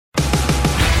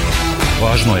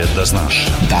Važno je da znaš.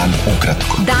 Dan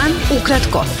ukratko. Dan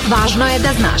ukratko. Važno je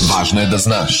da znaš. Važno je da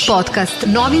znaš. Podcast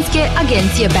novinske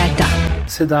agencije Beta.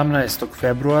 17.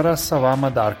 februara sa vama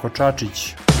Darko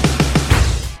Čačić.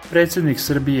 Predsjednik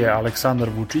Srbije Aleksandar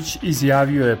Vučić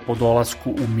izjavio je po dolasku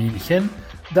u Minhen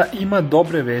da ima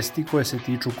dobre vesti koje se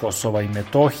tiču Kosova i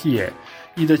Metohije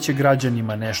i da će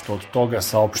građanima nešto od toga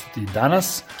saopštiti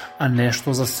danas, a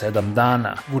nešto za 7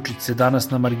 dana. Vučić se danas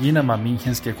na marginama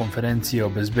Minhenske konferencije o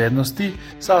bezbednosti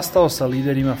sastao sa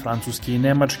liderima Francuske i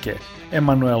Nemačke,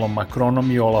 Emmanuelom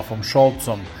Macronom i Olafom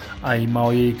Scholzom, a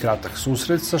imao je i kratak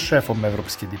susret sa šefom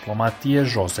evropske diplomatije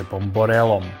Josepom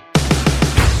Borelom.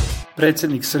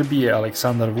 Predsjednik Srbije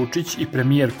Aleksandar Vučić i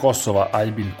premijer Kosova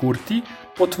Aljbin Kurti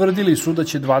potvrdili su da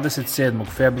će 27.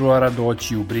 februara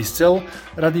doći u Brisel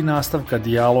radi nastavka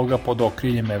dijaloga pod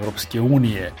okriljem Evropske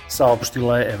unije,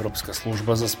 saopštila je Evropska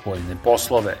služba za spoljne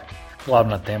poslove.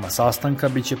 Glavna tema sastanka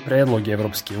biće predlog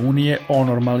Evropske unije o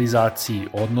normalizaciji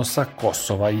odnosa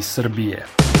Kosova i Srbije.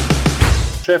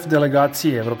 Šef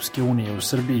delegacije Evropske unije u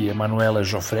Srbiji Emanuele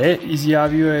Joffre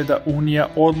izjavio je da Unija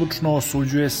odlučno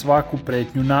osuđuje svaku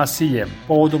pretnju nasiljem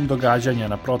povodom događanja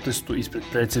na protestu ispred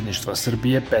predsjedništva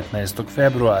Srbije 15.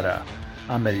 februara.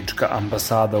 Američka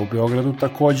ambasada u Beogradu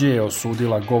takođe je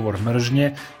osudila govor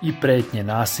mržnje i pretnje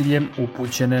nasiljem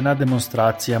upućene na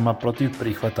demonstracijama protiv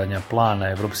prihvatanja plana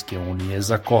Evropske unije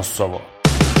za Kosovo.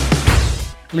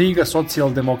 Liga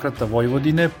socijaldemokrata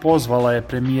Vojvodine pozvala je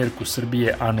premijerku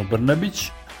Srbije Anu Brnabić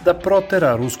da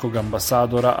protera ruskog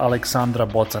ambasadora Aleksandra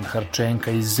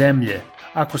Bocan-Harčenka iz zemlje,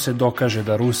 ako se dokaže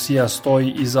da Rusija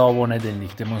stoji iza ovonedeljnih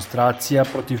demonstracija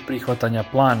protiv prihvatanja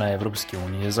plana Evropske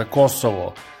unije za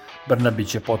Kosovo.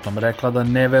 Brnabić je potom rekla da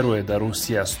ne veruje da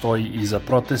Rusija stoji iza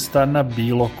protesta na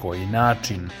bilo koji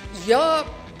način. Ja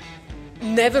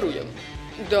ne verujem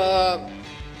da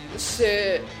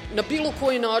se na bilo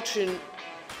koji način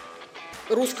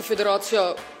Ruska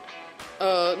federacija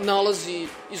nalazi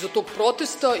iza tog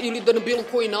protesta ili da na bilo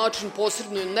koji način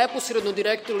posredno, neposredno,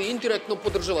 direktno ili indirektno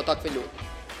podržava takve ljude.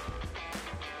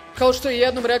 Kao što je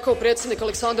jednom rekao predsjednik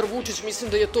Aleksandar Vučić,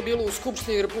 mislim da je to bilo u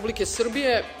Skupštini Republike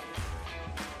Srbije,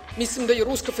 mislim da je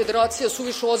Ruska federacija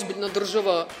suviše ozbiljna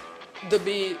država da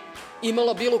bi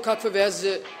imala bilo kakve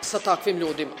veze sa takvim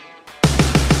ljudima.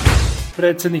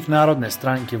 Predsjednik Narodne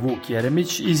stranke Vuk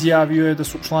Jeremić izjavio je da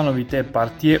su članovi te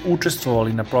partije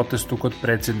učestvovali na protestu kod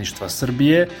predsjedništva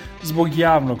Srbije zbog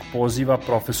javnog poziva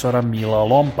profesora Mila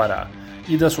Lompara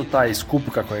i da su taj skup,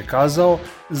 kako je kazao,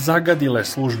 zagadile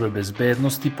službe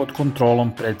bezbednosti pod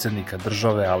kontrolom predsjednika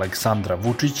države Aleksandra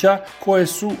Vučića, koje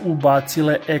su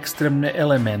ubacile ekstremne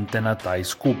elemente na taj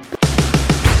skup.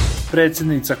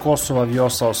 Predsjednica Kosova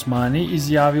Vjosa Osmani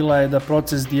izjavila je da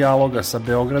proces dijaloga sa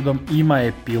Beogradom ima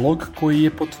epilog koji je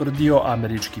potvrdio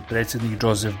američki predsjednik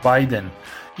Joseph Biden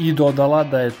i dodala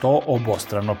da je to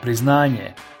obostrano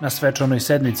priznanje. Na svečanoj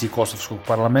sednici Kosovskog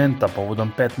parlamenta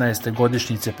povodom 15.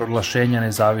 godišnjice proglašenja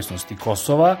nezavisnosti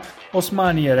Kosova,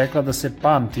 Osmani je rekla da se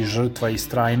pamti žrtva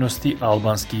istrajnosti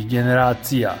albanskih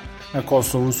generacija. Na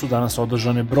Kosovu su danas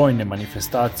održane brojne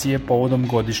manifestacije povodom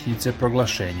godišnjice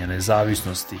proglašenja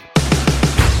nezavisnosti.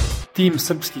 Tim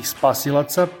srpskih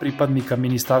spasilaca, pripadnika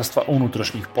Ministarstva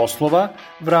unutrašnjih poslova,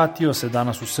 vratio se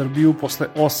danas u Srbiju posle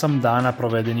 8 dana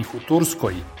provedenih u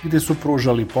Turskoj, gde su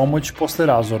pružali pomoć posle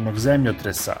razornog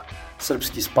zemljotresa.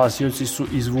 Srpski spasioci su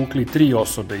izvukli 3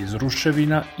 osobe iz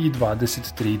ruševina i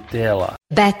 23 tela.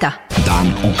 Beta.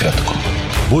 Dan ukratko.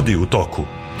 Budi u toku.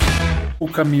 U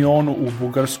kamionu u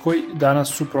Bugarskoj danas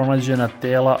su pronađena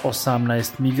tela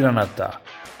 18 migranata.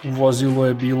 U vozilu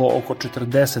je bilo oko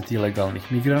 40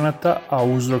 ilegalnih migranata, a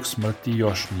uzrok smrti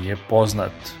još nije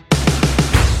poznat.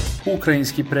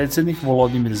 Ukrajinski predsjednik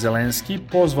Volodimir Zelenski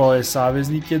pozvao je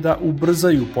saveznike da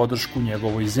ubrzaju podršku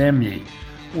njegovoj zemlji.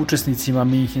 Učesnicima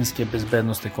Minhenske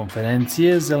bezbednosne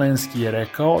konferencije Zelenski je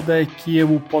rekao da je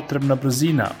Kijevu potrebna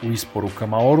brzina u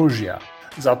isporukama oružja,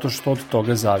 zato što od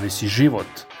toga zavisi život.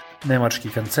 Nemački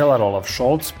kancelar Olaf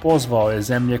Scholz pozvao je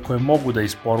zemlje koje mogu da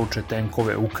isporuče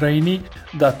tenkove Ukrajini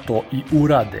da to i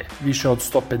urade. Više od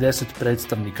 150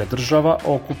 predstavnika država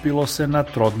okupilo se na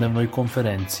trodnevnoj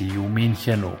konferenciji u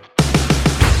Minhenu.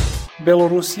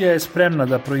 Belorusija je spremna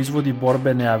da proizvodi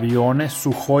borbene avione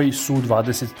Suhoj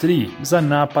Su-23 za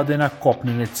napade na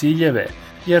kopnene ciljeve,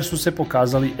 jer su se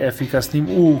pokazali efikasnim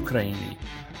u Ukrajini,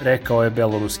 rekao je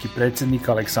beloruski predsjednik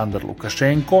Aleksandar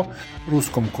Lukašenko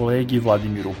ruskom kolegi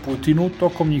Vladimiru Putinu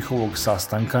tokom njihovog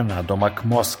sastanka nadomak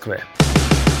Moskve.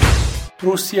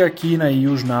 Rusija, Kina i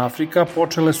Južna Afrika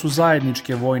počele su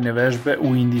zajedničke vojne vežbe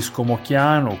u Indijskom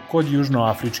okeanu kod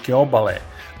južnoafričke obale,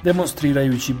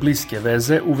 demonstrirajući bliske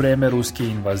veze u vreme ruske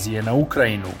invazije na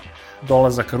Ukrajinu.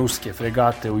 Dolazak ruske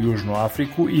fregate u Južnu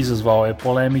Afriku izazvao je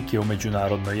polemike u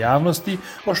međunarodnoj javnosti,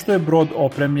 pošto je brod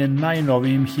opremljen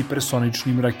najnovijim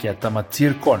hipersoničnim raketama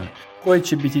Cirkon, koje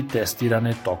će biti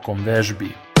testirane tokom vežbi.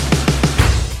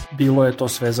 Bilo je to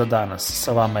sve za danas.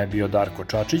 Sa vama je bio Darko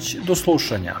Čačić. Do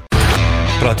slušanja.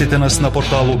 Pratite nas na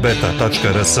portalu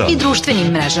beta.rs I društvenim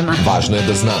mrežama. Važno je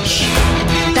da znaš.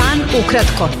 Dan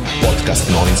ukratko.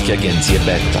 Podcast novinske agencije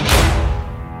Beta.